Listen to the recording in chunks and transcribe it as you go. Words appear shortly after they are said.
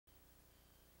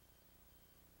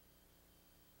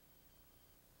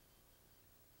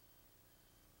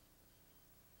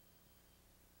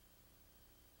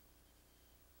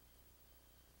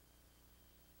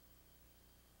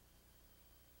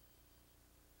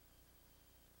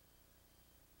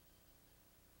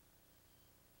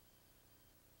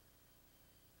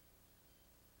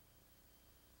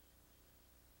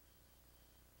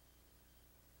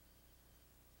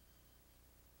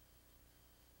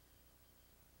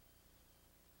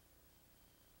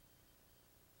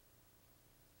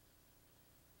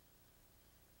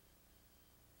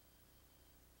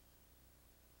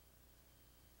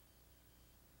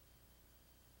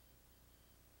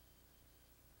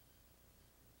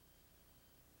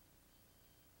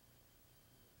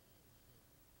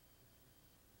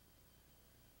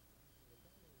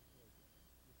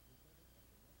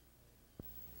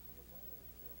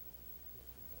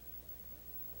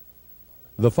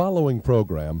The following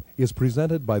program is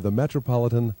presented by the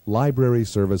Metropolitan Library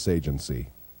Service Agency.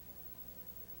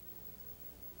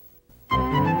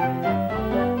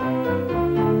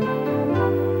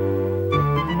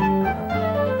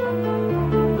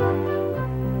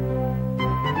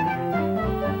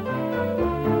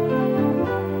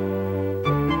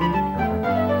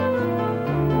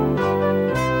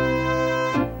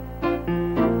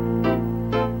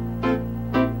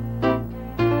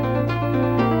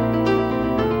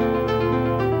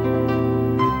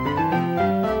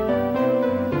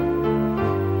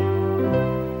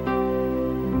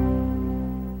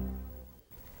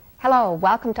 Hello,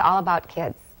 welcome to All About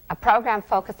Kids, a program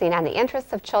focusing on the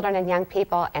interests of children and young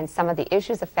people and some of the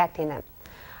issues affecting them.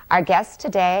 Our guests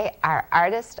today are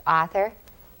artist, author,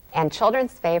 and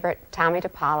children's favorite Tomie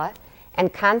dePaola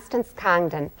and Constance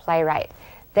Congdon, playwright.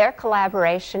 Their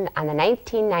collaboration on the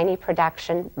 1990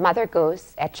 production Mother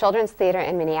Goose at Children's Theater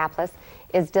in Minneapolis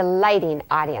is delighting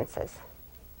audiences.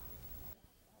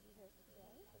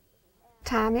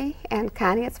 Tomie and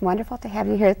Connie, it's wonderful to have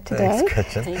you here today.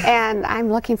 Thanks, Gretchen. And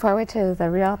I'm looking forward to the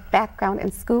real background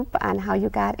and scoop on how you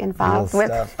got involved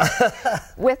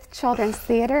with children's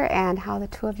theater and how the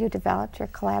two of you developed your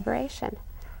collaboration.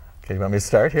 Okay, you want me to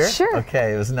start here? Sure.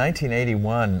 Okay, it was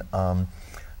 1981.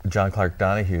 John Clark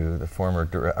Donahue, the former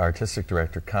artistic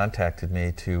director, contacted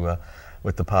me to,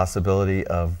 with the possibility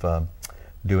of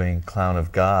doing Clown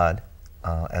of God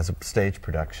as a stage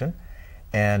production.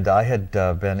 And I had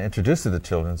been introduced to the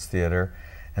children's theater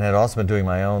and had also been doing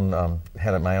my own,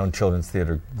 had my own children's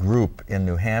theater group in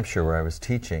New Hampshire where I was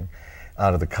teaching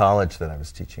out of the college that I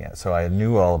was teaching at. So I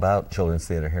knew all about children's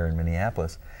theater here in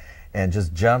Minneapolis and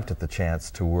just jumped at the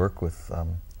chance to work with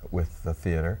the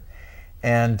theater.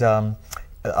 And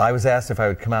I was asked if I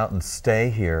would come out and stay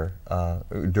here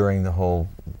during the whole,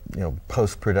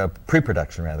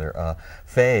 pre-production rather,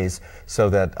 phase, so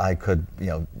that I could,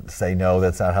 say no,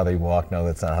 that's not how they walk, no,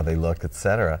 that's not how they look,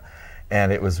 etc.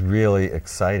 And it was really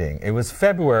exciting. It was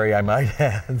February, I might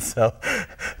add, so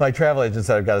my travel agent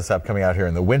said I've got to stop coming out here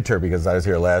in the winter because I was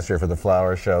here last year for the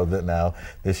flower show. That now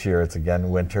this year it's again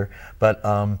winter. But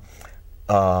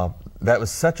that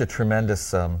was such a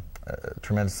tremendous,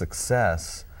 tremendous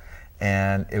success.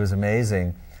 And it was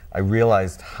amazing. I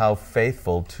realized how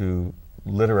faithful to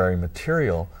literary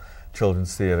material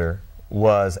children's theater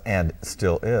was and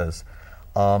still is.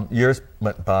 Years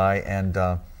went by and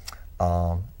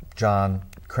John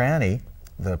Cranny,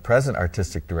 the present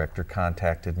artistic director,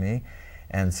 contacted me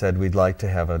and said, we'd like to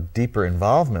have a deeper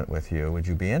involvement with you. Would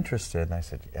you be interested? And I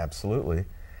said, absolutely.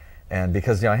 And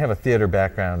because I have a theater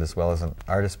background as well as an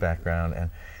artist background,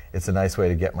 and it's a nice way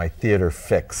to get my theater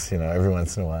fix, every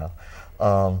once in a while.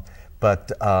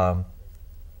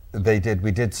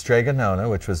 We did Strega-Nona,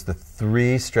 which was the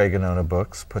 3 Strega-Nona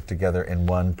books put together in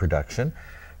one production,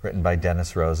 written by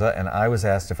Dennis Rosa, and I was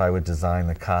asked if I would design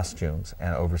the costumes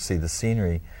and oversee the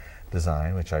scenery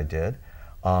design, which I did.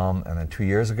 And then 2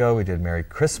 years ago, we did Merry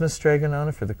Christmas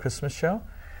Strega-Nona for the Christmas show.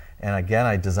 And again,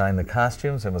 I designed the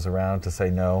costumes and was around to say,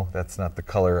 no, that's not the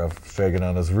color of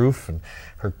Strega-Nona's roof, and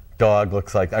her dog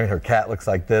looks like, her cat looks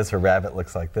like this, her rabbit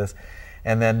looks like this.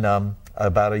 And then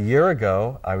about a year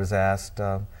ago, I was asked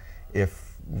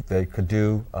if they could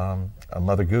do a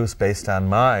Mother Goose based on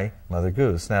my Mother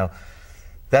Goose. Now,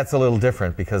 that's a little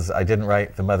different because I didn't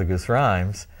write the Mother Goose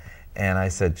rhymes, and I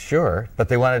said, sure, but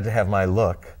they wanted to have my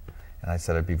look. And I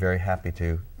said I'd be very happy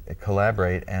to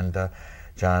collaborate, and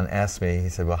John asked me, he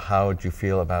said, well, how would you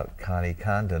feel about Connie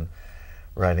Congdon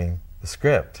writing the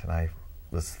script? And I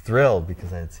was thrilled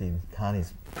because I had seen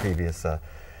Connie's previous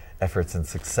efforts and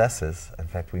successes. In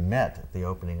fact, we met at the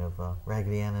opening of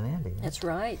Raggedy Ann and Andy. Right? That's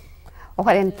right.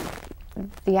 Well,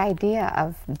 the idea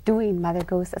of doing Mother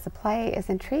Goose as a play is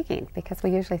intriguing because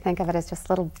we usually think of it as just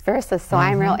little verses, so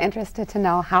I'm real interested to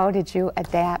know, how did you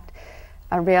adapt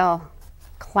a real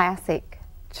classic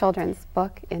children's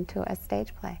book into a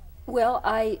stage play? Well,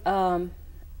 I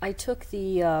took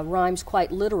the rhymes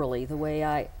quite literally, the way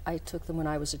I took them when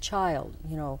I was a child,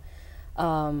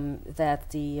 that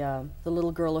the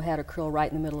little girl who had a curl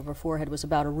right in the middle of her forehead was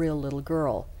about a real little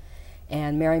girl.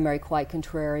 And Mary, Mary, Quite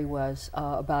Contrary was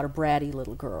about a bratty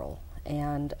little girl.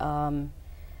 And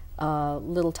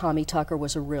little Tommy Tucker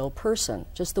was a real person,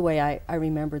 just the way I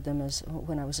remembered them as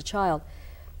when I was a child.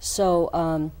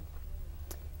 So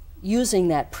using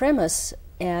that premise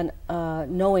and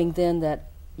knowing then that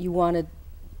you wanted,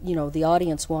 the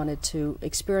audience wanted to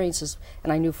experience this,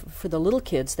 and I knew for the little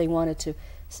kids they wanted to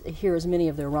hear as many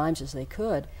of their rhymes as they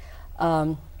could.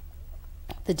 The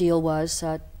deal was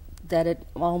that it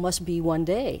all must be one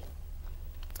day.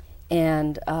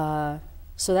 And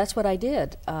so that's what I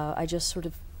did. I just sort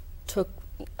of took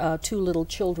two little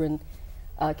children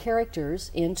characters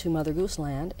into Mother Goose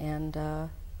Land,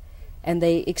 and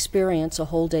they experience a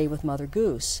whole day with Mother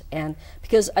Goose. And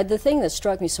because the thing that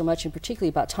struck me so much, and particularly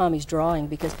about Tomie's drawing,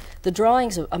 because the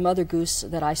drawings of Mother Goose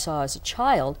that I saw as a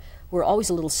child were always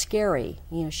a little scary.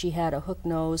 You know, she had a hook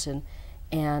nose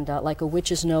and like a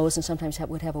witch's nose, and sometimes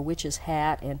would have a witch's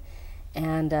hat.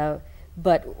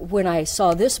 But when I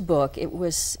saw this book, it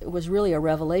was really a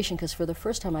revelation, because for the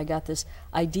first time I got this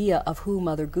idea of who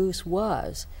Mother Goose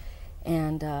was.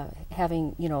 And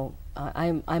having, you know,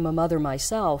 I'm a mother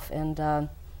myself, and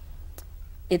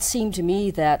it seemed to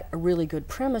me that a really good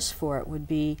premise for it would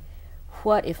be,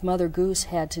 what if Mother Goose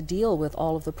had to deal with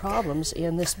all of the problems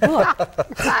in this book?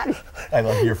 I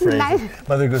love your phrase. Nice.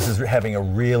 Mother Goose is having a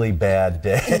really bad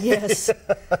day. Yes.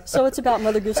 So it's about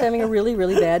Mother Goose having a really,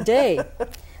 really bad day.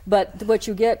 But what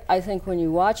you get, I think, when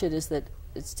you watch it is that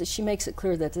she makes it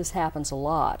clear that this happens a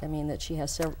lot. I mean, that she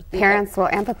has several... Parents will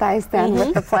empathize then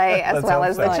with the play as well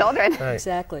as the children. Right.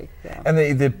 Exactly. Yeah. And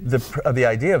the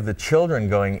idea of the children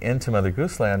going into Mother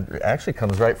Goose Land actually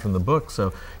comes right from the book. So,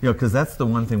 you know, because that's the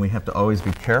one thing we have to always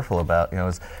be careful about, you know,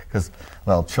 is because,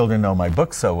 well, children know my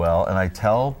book so well, and I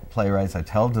tell playwrights, I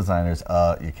tell designers,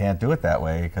 you can't do it that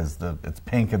way because it's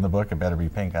pink in the book, it better be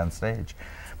pink on stage.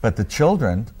 But the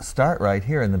children start right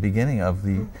here in the beginning of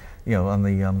the... you know, on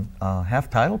the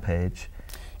half-title page.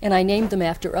 And I named them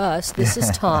after us. This is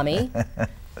Tomie,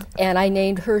 and I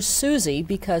named her Susie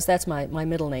because that's my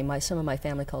middle name. Some of my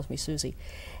family calls me Susie.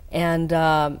 And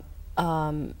of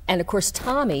course,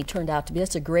 Tomie turned out to be,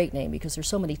 that's a great name because there's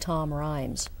so many Tom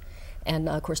rhymes. And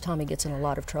of course, Tomie gets in a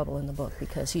lot of trouble in the book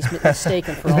because he's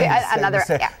mistaken for all another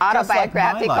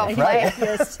autobiographical play.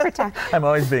 Yes. I'm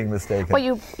always being mistaken.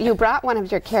 Well, you brought one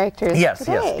of your characters today. Yes.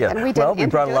 And we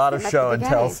brought a lot of show and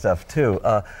tell stuff too.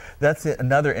 That's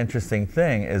another interesting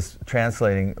thing, is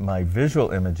translating my visual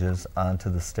images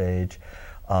onto the stage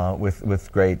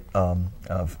with great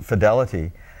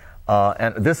fidelity.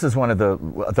 And this is one of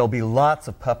there'll be lots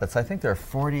of puppets. I think there are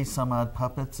 40 some odd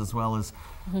puppets, as well as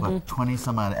 20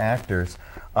 some odd actors.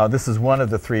 This is one of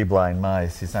the 3 blind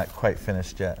mice. He's not quite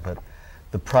finished yet, but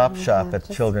the prop shop at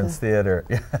Children's Theater.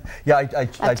 Yeah, I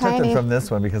took them from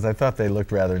this one because I thought they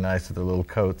looked rather nice with their little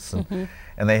coats, and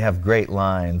they have great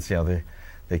lines. You know,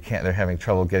 they're having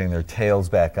trouble getting their tails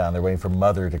back on. They're waiting for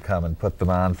Mother to come and put them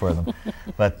on for them.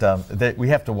 But we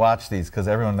have to watch these because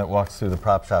everyone that walks through the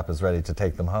prop shop is ready to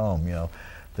take them home. You know,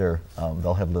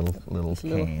 they'll have little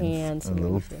canes, and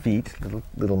little feet,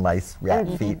 little nice rat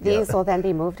feet. These will then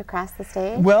be moved across the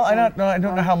stage? Well, I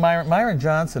don't know how Myron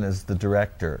Johnson is the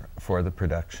director for the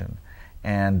production.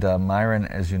 And Myron,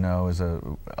 as you know,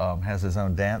 has his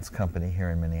own dance company here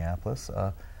in Minneapolis,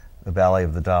 the Ballet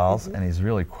of the Dolls, and he's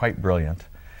really quite brilliant.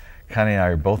 Connie and I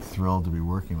are both thrilled to be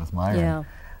working with Myron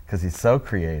because he's so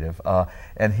creative,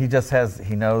 and he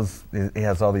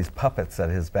has all these puppets at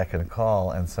his beck and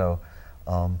call, and so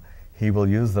he will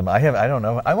use them. I don't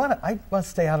know. I want to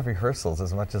stay out of rehearsals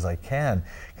as much as I can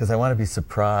because I want to be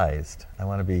surprised. I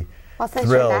want to be thrilled and surprised. Well, since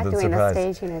you're not doing the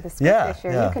staging or the script this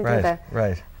year, you can do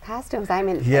the costumes. I'm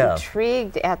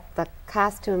intrigued at the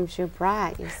costumes you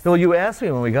brought. Well, you asked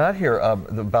me when we got here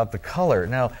about the color.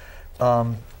 Now,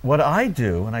 what I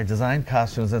do when I design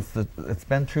costumes, it's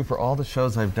been true for all the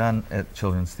shows I've done at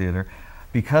Children's Theater,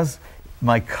 because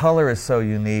my color is so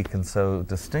unique and so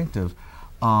distinctive.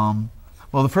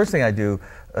 Well, the first thing I do,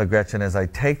 Gretchen, is I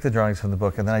take the drawings from the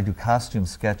book and then I do costume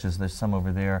sketches. There's some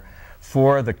over there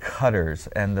for the cutters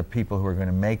and the people who are going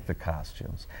to make the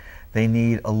costumes. They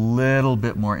need a little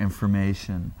bit more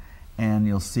information, and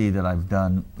you'll see that I've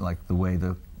done like the way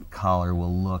the collar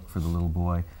will look for the little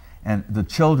boy. And the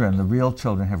children, the real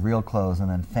children, have real clothes and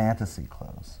then fantasy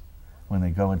clothes when they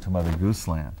go into Mother Goose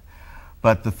Land.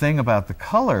 But the thing about the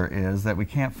color is that we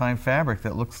can't find fabric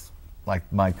that looks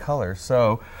like my color,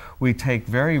 so we take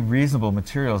very reasonable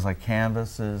materials like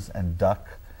canvases and duck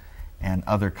and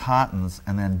other cottons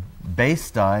and then base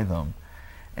dye them.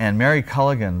 And Mary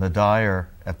Culligan, the dyer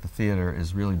at the theater,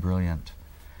 is really brilliant.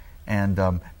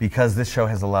 And because this show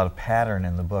has a lot of pattern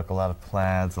in the book, a lot of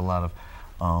plaids, a lot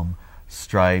of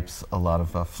stripes, a lot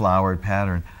of flowered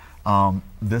pattern,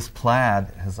 this plaid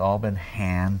has all been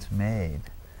handmade.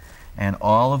 And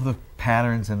all of the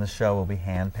patterns in the show will be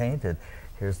hand painted.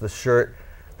 Here's the shirt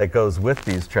that goes with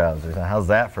these trousers. Now, how's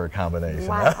that for a combination?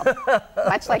 Wow.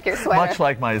 Much like your sweater. Much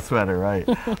like my sweater, right.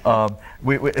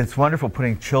 It's wonderful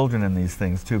putting children in these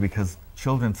things, too, because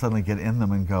children suddenly get in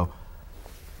them and go,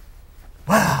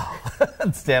 wow,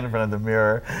 and stand in front of the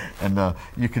mirror. And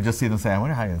you could just see them say, I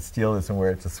wonder how I can steal this and wear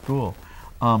it to school.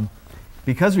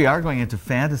 Because we are going into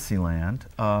Fantasyland,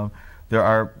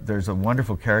 there's a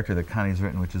wonderful character that Connie's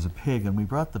written, which is a pig, and we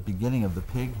brought the beginning of the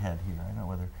pig head here. I don't know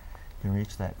whether you can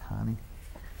reach that, Connie.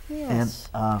 Yes.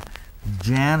 And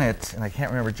Janet, and I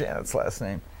can't remember Janet's last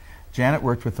name. Janet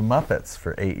worked with the Muppets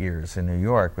for 8 years in New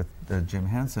York with Jim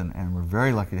Henson, and we're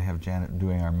very lucky to have Janet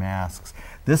doing our masks.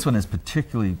 This one is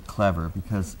particularly clever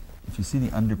because if you see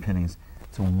the underpinnings,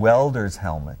 it's a welder's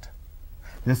helmet.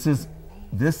 This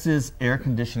is air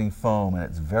conditioning foam, and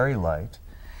it's very light,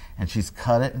 and she's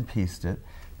cut it and pieced it.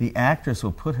 The actress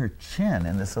will put her chin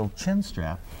in this little chin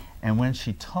strap, and when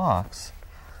she talks,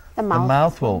 the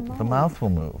mouth will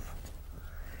move.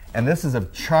 And this is a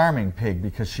charming pig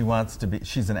because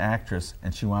she's an actress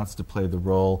and she wants to play the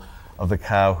role of the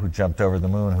cow who jumped over the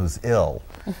moon who's ill.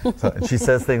 So she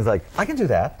says things like, I can do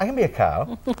that, I can be a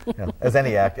cow, as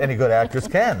any good actress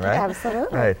can, right?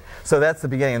 Absolutely. Right. So that's the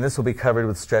beginning, and this will be covered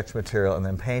with stretch material and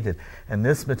then painted. And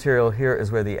this material here is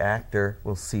where the actor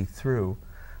will see through.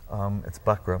 It's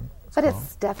buckram. But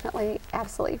it's definitely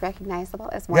absolutely recognizable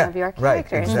as one of your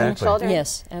characters. Right, exactly. Children,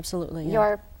 Yes, absolutely.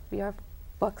 Yeah. Your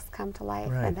books come to life,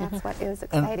 Right. and that's what is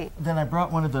exciting. And then I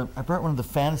brought one of the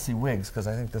fantasy wigs because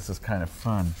I think this is kind of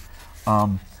fun.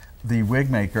 The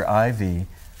wig maker Ivy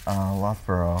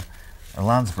Lonsborough,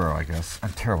 I guess.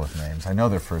 I'm terrible with names. I know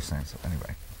their first names. So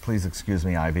anyway, please excuse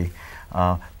me, Ivy.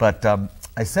 But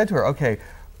I said to her, okay,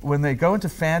 when they go into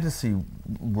fantasy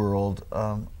world,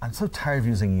 I'm so tired of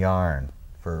using yarn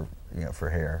for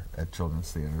hair at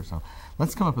children's theater. So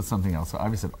let's come up with something else. So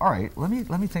Ivy said, all right, let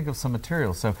me think of some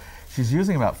materials. So she's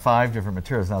using about 5 different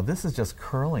materials. Now this is just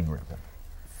curling ribbon.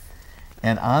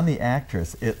 And on the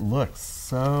actress, it looks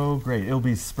so great. It'll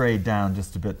be sprayed down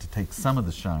just a bit to take some of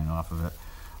the shine off of it.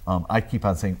 I keep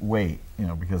on saying, wait,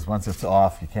 because once it's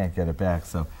off, you can't get it back.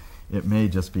 So it may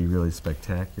just be really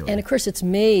spectacular. And of course, it's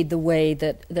made the way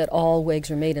that all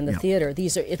wigs are made in the theater.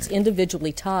 It's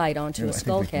individually tied onto a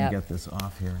skull I think we can cap. get this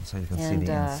off here so you can see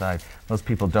the inside. Most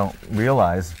people don't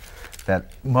realize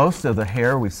that most of the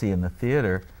hair we see in the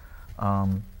theater,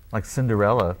 like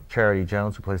Cinderella, Charity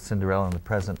Jones, who plays Cinderella in the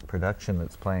present production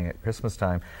that's playing at Christmas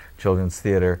time, children's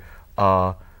theater,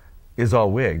 is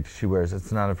all wigged. She wears,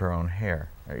 it's none of her own hair,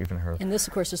 or even her. And this,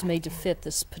 of course, is made to fit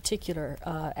this particular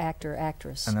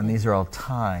actress. And then these are all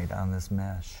tied on this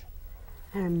mesh.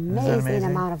 An amazing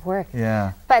amount of work.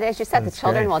 Yeah. But as you said, the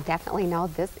children great. will definitely know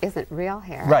this isn't real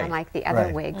hair, Right. unlike the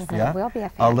other wigs. So Yeah. it will be a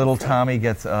fantasy. Little Tommy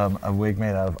gets a wig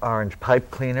made out of orange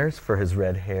pipe cleaners for his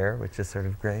red hair, which is sort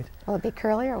of great. Will it be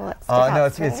curly or will it stick out No,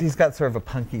 straight? he's got sort of a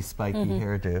punky, spiky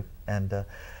hairdo.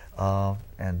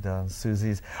 And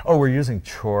Susie's. Oh, we're using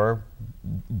chore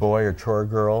boy or chore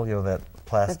girl, that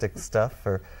plastic stuff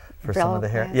for some of the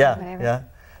hair. Yeah.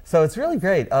 So it's really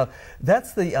great.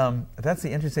 That's the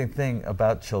interesting thing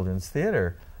about children's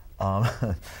theater.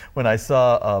 When I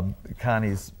saw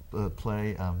Connie's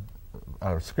play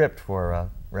or script for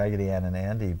Raggedy Ann and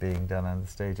Andy being done on the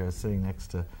stage, I was sitting next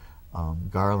to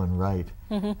Garland Wright,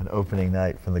 an opening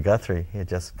night from the Guthrie. He had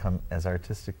just come as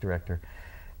artistic director,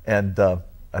 and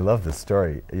I love this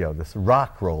story. This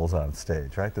rock rolls on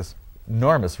stage, right? This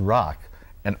enormous rock,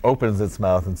 and opens its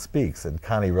mouth and speaks. And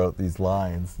Connie wrote these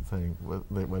lines saying,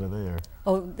 what are they?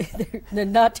 Oh, they're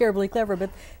not terribly clever, but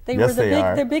they Yes, were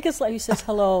their biggest line. He says,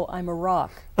 "Hello, I'm a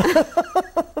rock,"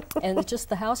 and just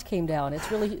the house came down. It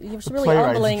was really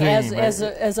humbling dream,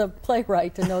 as a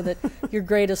playwright to know that your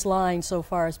greatest line so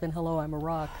far has been, "Hello, I'm a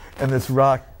rock." And this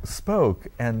rock spoke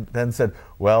and then said,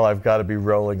 well, I've got to be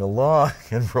rolling along,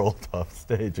 and rolled off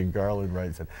stage. And Garland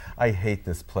Wright said, I hate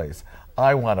this place.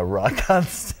 I want to rock on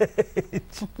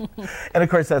stage. And of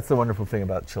course, that's the wonderful thing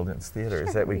about children's theater,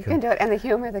 is that we can do it. And the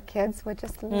humor, the kids would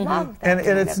just love that.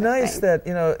 And it's nice that,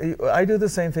 I do the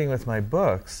same thing with my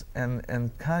books, and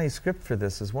Connie's script for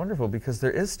this is wonderful because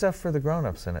there is stuff for the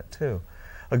grown-ups in it, too.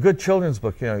 A good children's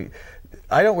book,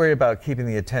 I don't worry about keeping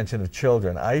the attention of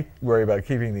children. I worry about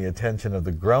keeping the attention of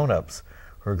the grown-ups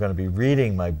who are going to be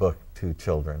reading my book to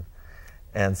children.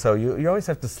 And so you always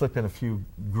have to slip in a few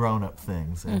grown-up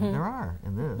things, and there are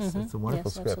in this. It's a wonderful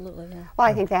script. Absolutely, yeah. Well,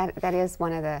 I think that is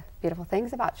one of the beautiful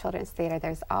things about children's theater.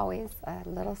 There's always a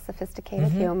little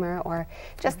sophisticated humor, or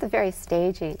just the very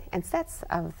staging and sets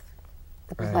of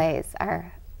the plays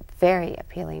are very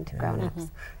appealing to grown-ups.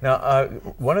 Now,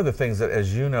 one of the things that,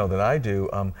 as you know, that I do,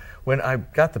 when I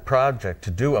got the project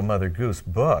to do a Mother Goose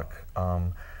book,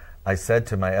 I said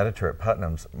to my editor at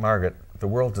Putnam's, Margaret, the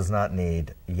world does not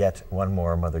need yet one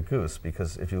more Mother Goose,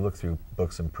 because if you look through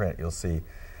books in print, you'll see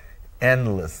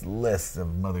endless lists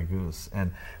of Mother Goose.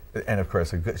 And of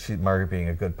course, Margaret being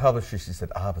a good publisher, she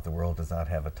said, but the world does not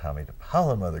have a Tomie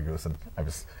dePaola Mother Goose. And I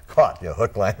was caught,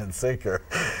 hook, line, and sinker.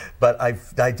 But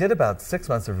I did about 6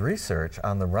 months of research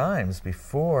on the rhymes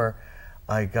before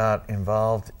I got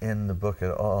involved in the book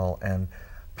at all. And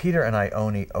Peter and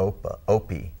Ione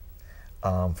Opie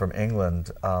from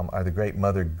England are the great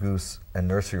Mother Goose and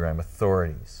nursery rhyme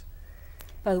authorities.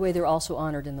 By the way, they're also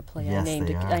honored in the play. Yes,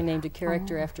 I named a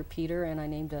character after Peter, and I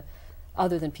named a,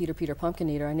 other than Peter Pumpkin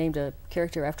Eater, I named a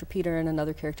character after Peter and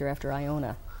another character after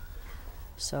Iona.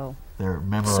 So they're,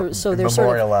 so they're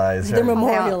memorialized. Sort of, they're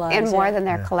memorialized in more than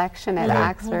their collection at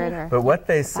Oxford. Or but what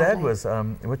they said was,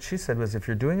 what she said was, if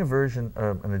you're doing a version,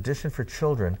 an edition for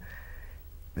children,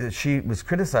 she was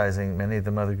criticizing many of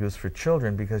the Mother Goose for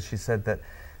children because she said that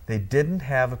they didn't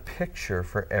have a picture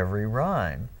for every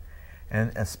rhyme.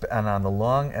 And on the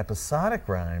long episodic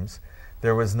rhymes,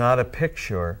 there was not a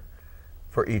picture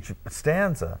for each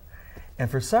stanza.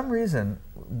 And for some reason,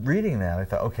 reading that, I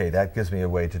thought, okay, that gives me a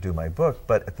way to do my book.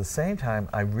 But at the same time,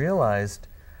 I realized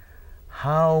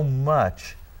how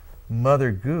much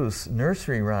Mother Goose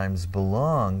nursery rhymes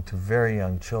belong to very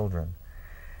young children.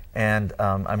 And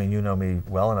I mean, you know me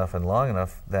well enough and long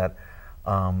enough that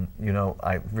you know,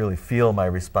 I really feel my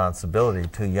responsibility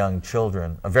to young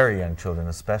children, very young children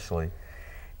especially.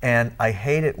 And I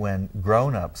hate it when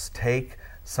grown-ups take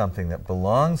something that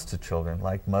belongs to children,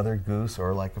 like Mother Goose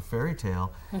or like a fairy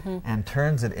tale, and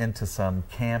turns it into some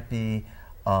campy,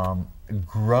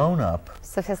 grown-up,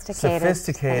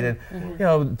 sophisticated, you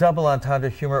know, double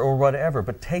entendre humor or whatever,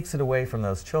 but takes it away from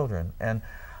those children. And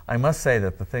I must say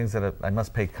that the things that I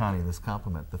must pay Connie this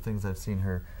compliment, the things I've seen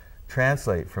her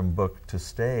translate from book to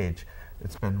stage,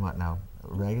 it's been what now?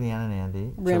 Raggedy Ann and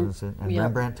Andy, and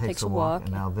Rembrandt Takes a Walk,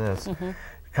 and now this.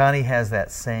 Connie has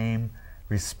that same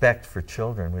respect for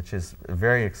children, which is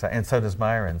very exciting, and so does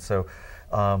Myron. So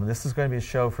this is going to be a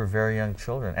show for very young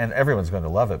children, and everyone's going to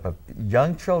love it, but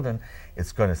young children,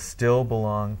 it's going to still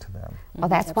belong to them. Well,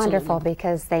 that's wonderful,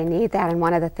 because they need that, and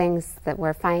one of the things that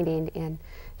we're finding in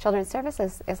children's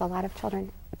services is a lot of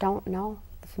children don't know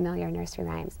the familiar nursery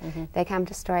rhymes. They come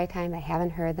to story time, they haven't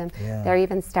heard them. They're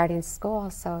even starting school,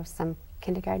 so some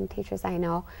kindergarten teachers I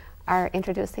know are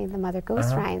introducing the Mother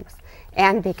Goose rhymes.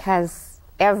 And because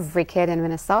every kid in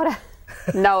Minnesota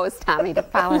knows Tomie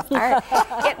dePaola's art,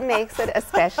 it makes it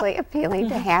especially appealing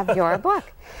to have your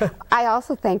book. I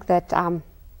also think that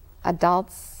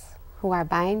adults who are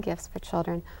buying gifts for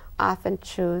children often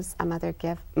choose a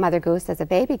Mother Goose as a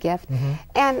baby gift,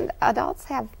 and adults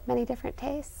have many different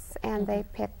tastes, and they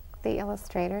pick the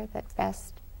illustrator that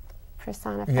best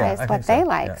personifies what they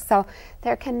like. So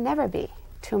there can never be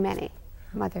too many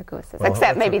Mother Gooses,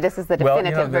 except maybe this is the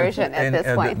definitive version at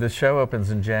this point. The show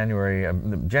opens in January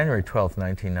 12th,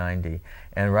 1990,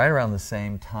 and right around the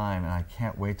same time, and I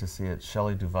can't wait to see it,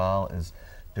 Shelley Duvall is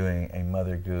doing a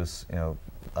Mother Goose, you know,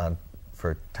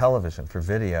 for television, for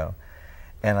video,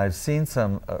 and I've seen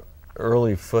some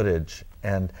early footage,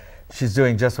 and she's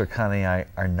doing just what Connie and I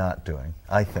are not doing,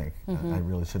 I think. I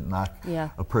really shouldn't knock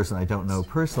a person I don't know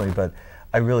personally, but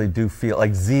I really do feel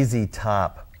like ZZ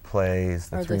Top plays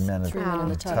the Three Men in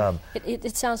the Tub.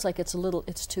 It sounds like it's a little,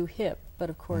 it's too hip, but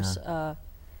of course,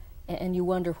 and you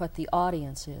wonder what the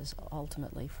audience is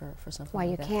ultimately for something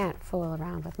like that. Well, you can't fool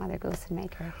around with Mother Goose and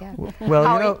make her a hit.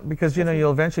 Well, you know, because you know,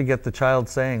 you'll eventually get the child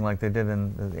saying, like they did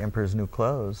in The Emperor's New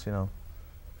Clothes, you know,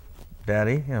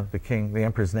 Daddy, you know, the king, the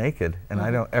emperor's naked, and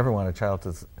I don't ever want a child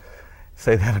to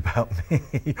say that about me.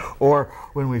 Or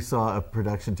when we saw a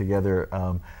production together,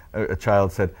 a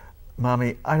child said,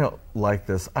 Mommy, I don't like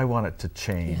this. I want it to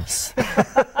change. Yes.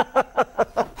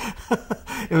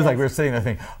 It was like we were sitting there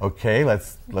thinking, okay,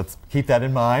 let's keep that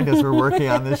in mind as we're working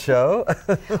on this show.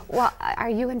 Well, are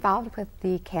you involved with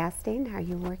the casting? Are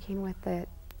you working with the...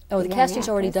 Oh, the casting's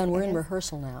already done. We're in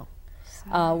rehearsal now.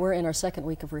 So. We're in our second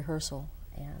week of rehearsal,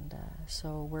 and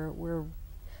so we're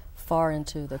far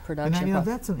into the production. And you know,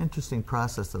 that's an interesting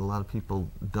process that a lot of people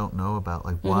don't know about,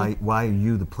 like why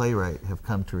you, the playwright, have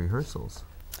come to rehearsals.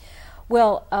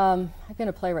 Well, I've been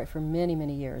a playwright for many,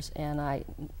 many years, and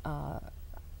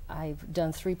I've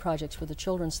done 3 projects for the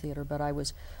Children's Theater, but I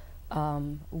was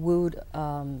wooed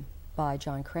by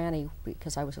John Cranny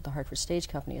because I was at the Hartford Stage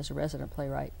Company as a resident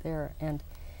playwright there, and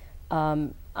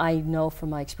I know from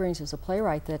my experience as a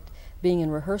playwright that being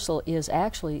in rehearsal is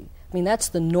actually, I mean, that's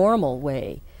the normal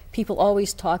way. People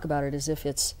always talk about it as if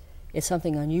it's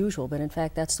something unusual, but in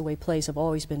fact that's the way plays have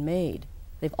always been made.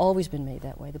 They've always been made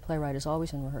that way. The playwright is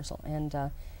always in rehearsal, and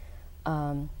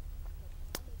on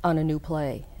a new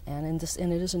play, and it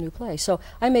is a new play. So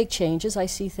I make changes. I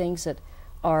see things that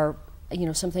are, you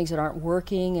know, some things that aren't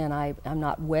working, and I'm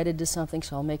not wedded to something,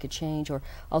 so I'll make a change. Or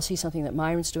I'll see something that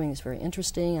Myron's doing that's very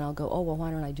interesting, and I'll go, oh well,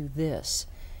 why don't I do this?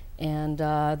 And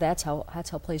that's how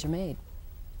plays are made.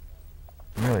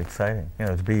 really exciting, you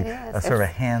know, to be It a is. sort of a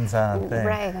hands-on thing.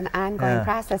 Right, an ongoing Yeah.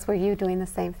 process. Were you doing the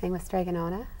same thing with Strega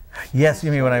Yes,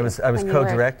 you mean when I was When you were-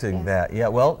 co-directing yes. that? Yeah,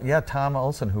 well, yeah. Tom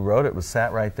Olson, who wrote it, was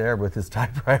sat right there with his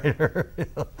typewriter, you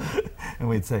know, and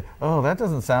we'd say, "Oh, that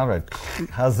doesn't sound right.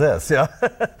 How's this?" Yeah,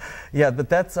 yeah. But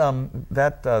that's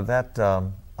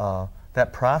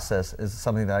that process is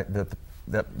something that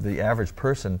the average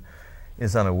person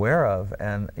is unaware of,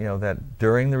 and you know that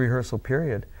during the rehearsal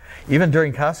period, even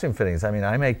during costume fittings. I mean,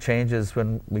 I make changes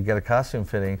when we get a costume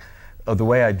fitting. The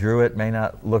way I drew it may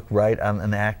not look right on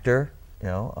an actor. You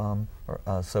know,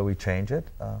 so we change it.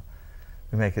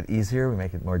 We make it easier. We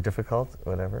make it more difficult.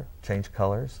 Whatever. Change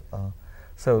colors.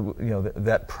 So you know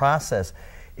that process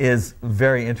is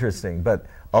very interesting. But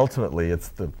ultimately, it's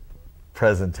the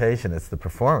presentation. It's the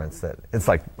performance that. It's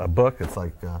like a book. It's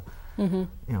like you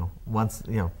know, once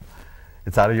you know,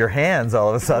 it's out of your hands all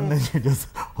of a sudden, and you just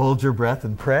hold your breath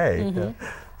and pray.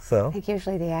 So. I think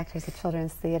usually the actors at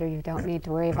Children's Theater, you don't need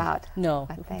to worry about. No,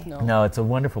 what they No, it's a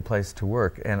wonderful place to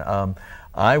work, and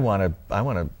I want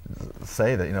to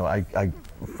say that, you know, I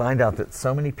find out that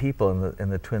so many people in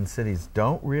the Twin Cities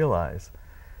don't realize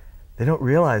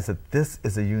that this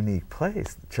is a unique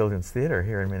place. The Children's Theater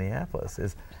here in Minneapolis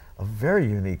is a very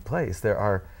unique place. There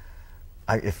are,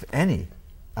 if any,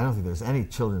 I don't think there's any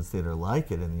children's theater like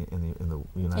it in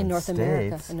the United In North States.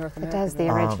 America. In North It America. does the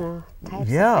original types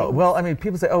Yeah, of things. well, I mean,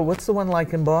 people say, "Oh, what's the one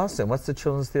like in Boston? What's the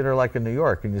children's theater like in New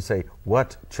York?" And you say,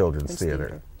 "What children's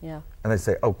theater?" Yeah. And they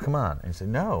say, "Oh, come on." And you say,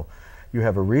 "No, you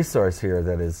have a resource here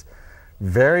that is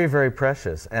very, very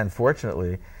precious." And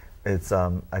fortunately, it's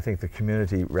I think the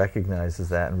community recognizes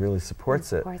that and really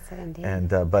supports it. Supports it indeed. And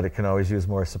but it can always use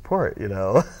more support, you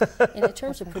know. And in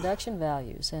terms of production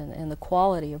values and the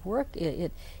quality of work,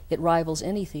 it rivals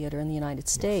any theater in the United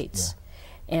States.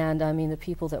 And I mean, the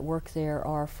people that work there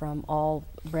are from all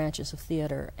branches of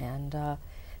theater, and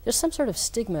there's some sort of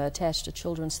stigma attached to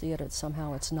children's theater that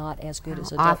somehow it's not as good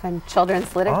as adult. Often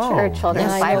children's literature, Oh, children's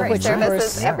yeah, I know, library which of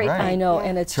services, course- Yeah, everything. right. I know, Yeah.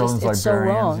 and it's Children's just, it's so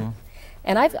librarians, wrong. yeah.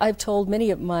 And I've told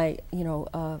many of my, you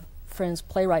know, friends,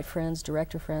 playwright friends,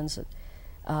 director friends,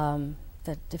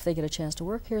 that if they get a chance to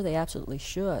work here, they absolutely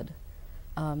should.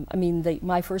 I mean,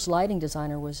 my first lighting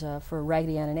designer was for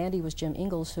Raggedy Ann and Andy was Jim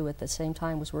Ingalls, who at the same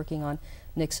time was working on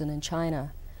Nixon in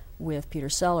China with Peter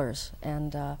Sellers,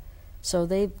 and so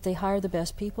they hire the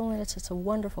best people, and it's a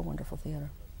wonderful, wonderful theater.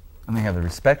 And they have the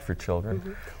respect for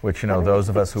children, which, you know, I think those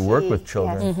of that's us the who work key, with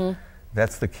children, yes.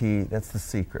 that's the key, that's the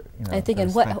secret. You know, I think, the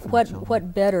and respect for the children.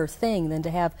 what better thing than to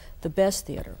have the best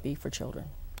theater be for children?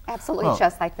 Absolutely, Well-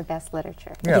 just like the best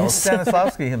literature. Yeah, well, Yes.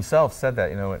 Stanislavski himself said that,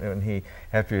 you know, when he,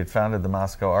 after he had founded the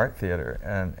Moscow Art Theater,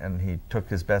 and he took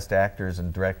his best actors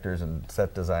and directors and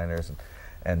set designers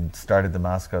and started the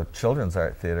Moscow Children's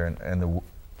Art Theater, and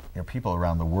the people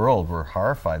around the world were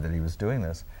horrified that he was doing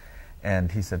this.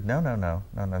 And he said, no.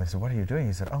 They said, "What are you doing?"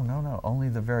 He said, "Oh, no, only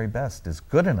the very best is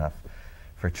good enough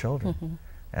for children."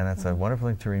 And that's a wonderful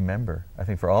thing to remember, I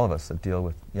think, for all of us that deal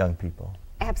with young people.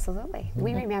 Absolutely.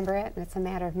 We remember it, and it's a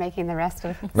matter of making the rest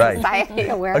of Right. society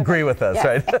aware of it. Agree with us,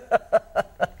 Yes. right?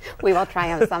 We will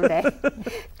triumph someday.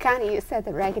 Connie, you said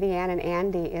that Raggedy Ann and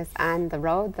Andy is on the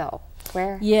road, though.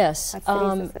 Where? Yes, What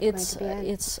cities is it going it's to be in?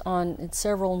 it's on in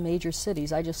several major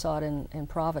cities. I just saw it in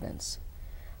Providence,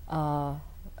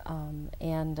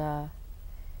 and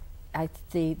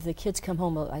the kids come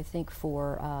home. I think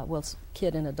for well, it's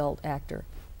kid and adult actor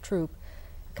troupe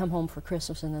come home for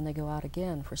Christmas, and then they go out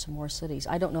again for some more cities.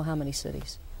 I don't know how many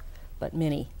cities, but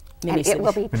many And cities. it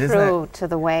will be But isn't true to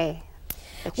the way.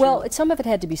 that you- Well, some of it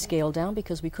had to be scaled down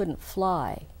because we couldn't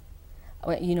fly.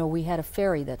 You know, we had a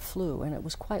ferry that flew, and it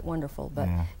was quite wonderful. But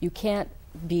Yeah. you can't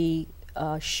be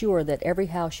sure that every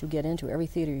house you get into, every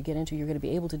theater you get into, you're going to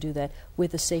be able to do that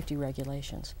with the safety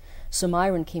regulations. So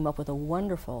Myron came up with a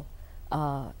wonderful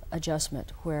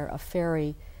adjustment where a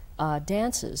ferry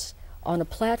dances on a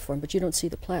platform, but you don't see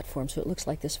the platform, so it looks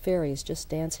like this ferry is just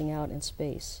dancing out in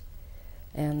space,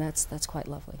 and that's quite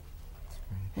lovely.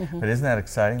 But isn't that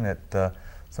exciting that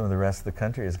some of the rest of the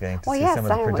country is getting to Well, see yes, some of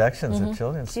the I would- productions at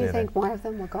Children's Do you Theater? think more of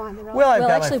them will go on the road? Well, I've Well,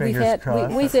 got actually, my we've fingers had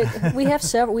crossed. we have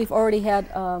several. We've already had.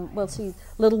 Well, let's see,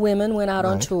 Little Women went out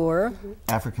on Right. tour.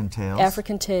 African Tales.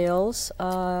 African Tales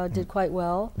did quite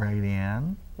well. Raggedy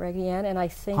Ann. Raggedy Ann, and I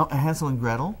think Hansel and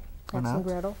Gretel. went Hansel and out.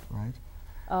 Gretel. Right.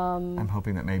 I'm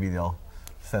hoping that maybe they'll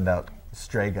send out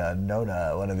Strega and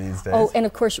Nona one of these days. Oh, and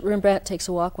of course, Rembrandt Takes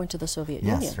a Walk went to the Soviet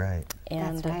Union. yes, right.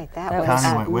 And That's right. That was was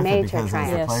Connie a went with her major because triumph.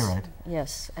 as a yes, playwright.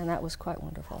 yes, and that was quite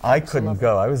wonderful. I It was couldn't lovely.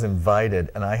 go. I was invited,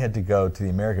 and I had to go to the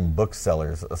American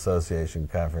Booksellers Association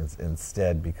conference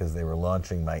instead because they were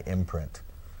launching my imprint.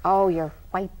 Oh, your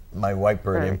white. My Whitebird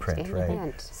Bird imprint, right?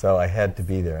 imprint. So I had to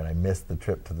be there, and I missed the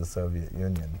trip to the Soviet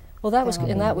Union. Well, that was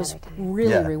That'll and be that was another time.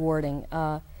 really Yeah. rewarding.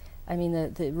 I mean,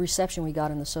 the reception we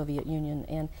got in the Soviet Union,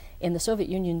 and in the Soviet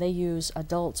Union they use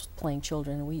adults playing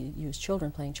children, and we use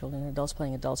children playing children and adults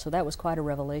playing adults. So that was quite a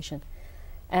revelation.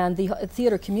 And the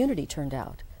theater community turned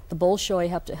out. The Bolshoi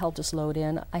helped us load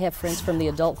in. I have friends from the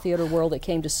adult theater world that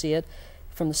came to see it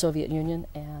from the Soviet Union,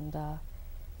 and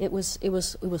it was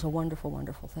a wonderful,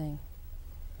 wonderful thing.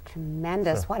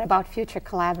 Tremendous. So- What about future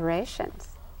collaborations?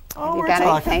 Oh, Have you we're got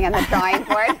talking. anything on the drawing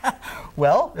board?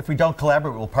 Well, if we don't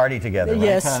collaborate, we'll party together, right,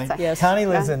 Yes, Connie? yes. Connie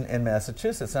lives Yeah. in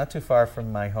Massachusetts, not too far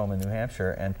from my home in New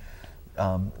Hampshire, and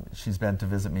she's been to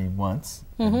visit me once.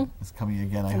 And is coming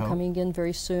again, I I'm hope. coming in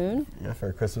very soon. Yeah, for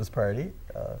a Christmas party.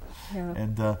 Yeah.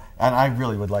 And I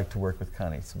really would like to work with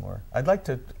Connie some more. I'd like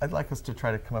us to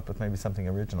try to come up with maybe something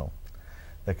original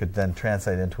that could then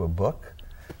translate into a book.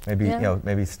 Maybe Yeah.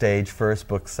 maybe stage first,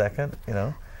 book second.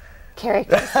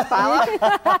 Characters to follow.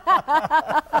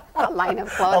 A line of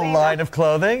A clothing. line of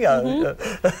clothing. Well,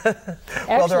 there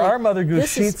Actually, are Mother Goose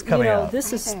this is, sheets coming you know, out.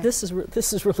 This Right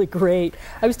is really great.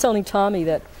 I was telling Tommy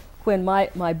that when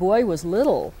my boy was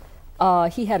little,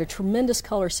 he had a tremendous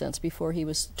color sense before he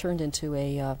was turned into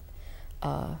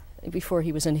before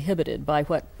he was inhibited by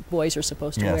what boys are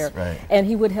supposed to Yes, wear. right. And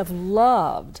he would have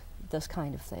loved this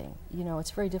kind of thing. You know,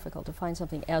 it's very difficult to find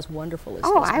something as wonderful as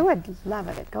Oh, this. I would love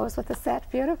it. It goes with the set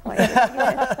beautifully.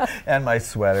 And my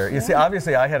sweater. You see,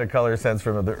 obviously, I had a color sense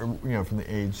from the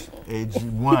age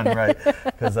one, right?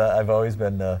 Because I've always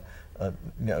been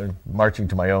marching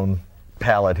to my own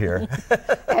palette here.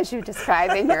 As you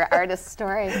describe in your artist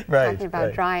story, Right, talking about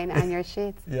right. drawing on your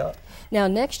sheets. Yeah. Now,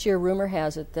 next year, rumor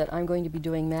has it that I'm going to be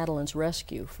doing Madeline's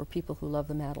Rescue for people who love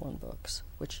the Madeline books,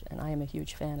 and I am a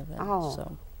huge fan of them. Oh.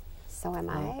 So. So am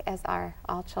I, as are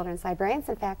all children's librarians.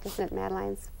 In fact, isn't it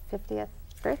Madeline's 50th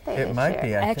birthday this It might year?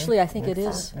 be. Actually, I think it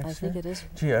Next- is. I next think year. it is.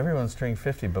 Gee, everyone's turning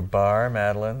 50. Babar,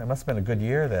 Madeline. It must have been a good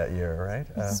year that year,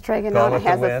 right? Gone Straganona with the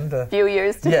has wind, a few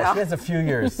years to yes, go. she has a few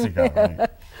years to go. Right. Right.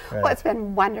 Well, it's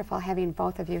been wonderful having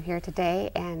both of you here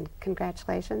today, and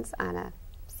congratulations on a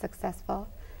successful,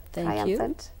 Thank you.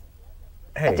 triumphant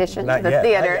Hey, addition not to the yet,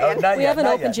 theater. Not yet, not We yet, haven't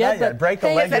not opened yet, yet, not yet. but Break a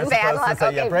hey, leg, Is you're it bad supposed to luck? say.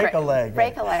 Okay, Yeah, break a leg.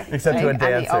 Break a leg. Except to a on the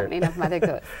dancer. opening of Mother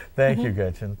Goose. Thank you,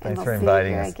 Gretchen. Thanks we'll for see you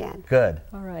inviting here us. again. Good.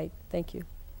 All right. Thank you.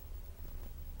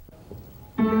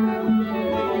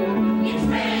 It's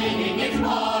raining, it's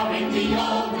pouring, the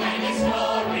old man is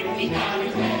snoring. He got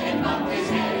his head, bumped his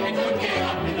head, and could get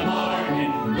up in the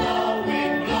morning. Blow,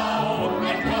 wind, blow,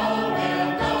 and go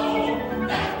will go.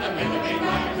 That's the middle may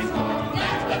grind his corn,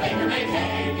 that's the baker may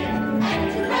take it,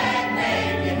 and to bread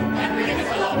make it, and bring us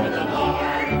along with the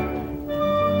barn.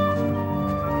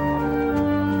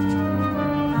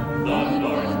 The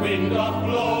north wind doth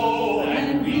blow,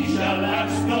 and we shall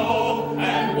have snow,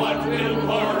 and what will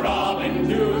poor Robin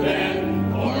do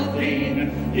then? Poor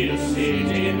thing, he'll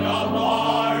sit in the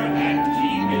barn and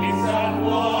keep himself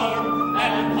warm,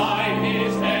 and hide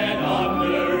his head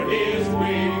under his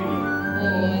wing.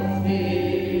 Poor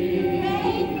thing.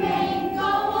 Rain, rain,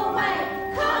 go away.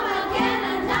 Come again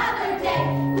another day.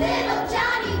 Little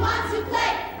Johnny wants to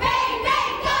play. Rain,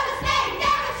 rain, go to stay.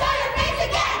 Never show your face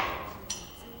again.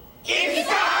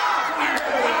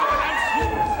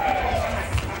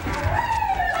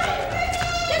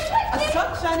 A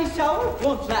sunshiny shower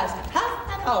won't last half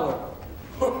an hour.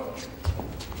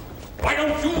 Why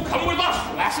don't you come with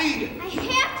us, lassie? I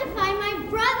have to find my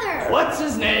brother. What's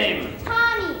his name?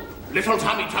 Tommy. Little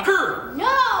Tommy Tucker?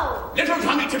 No. Little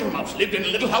Tommy Tittlemouse lived in a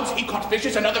little house. He caught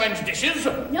fishes and other men's dishes.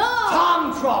 No.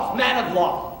 Tom Trough, man of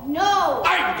law. No.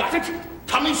 I've got it.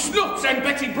 Tommy Snooks and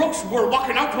Betsy Brooks were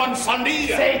walking out one Sunday.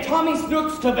 Say Tommy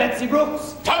Snooks to Betsy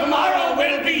Brooks. Tomorrow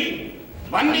will be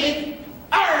Monday.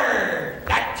 Arr!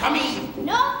 That Tommy.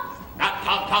 No. Not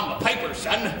Tom the Piper,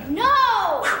 son.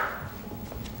 No.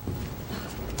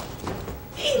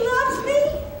 He loves me.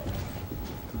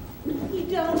 He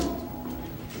don't.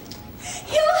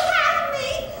 He'll have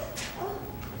me.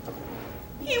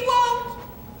 He won't.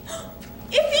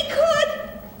 If he could.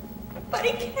 But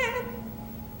he can't.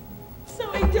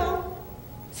 So he don't.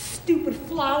 Stupid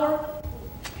flower.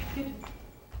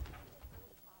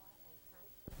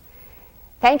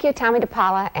 Thank you, Tomie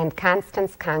dePaola and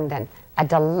Constance Congdon, a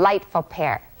delightful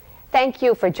pair. Thank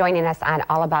you for joining us on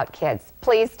All About Kids.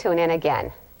 Please tune in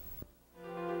again.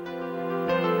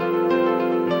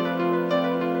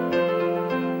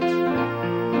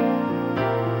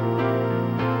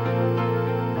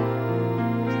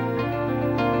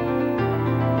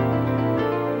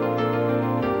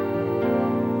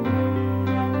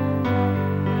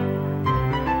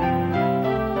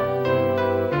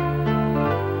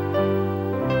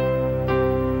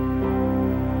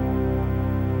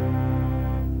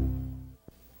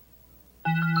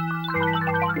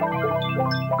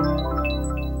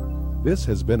 This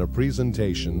has been a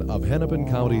presentation of Hennepin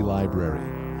County Library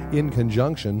in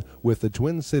conjunction with the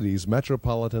Twin Cities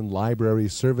Metropolitan Library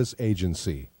Service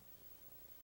Agency.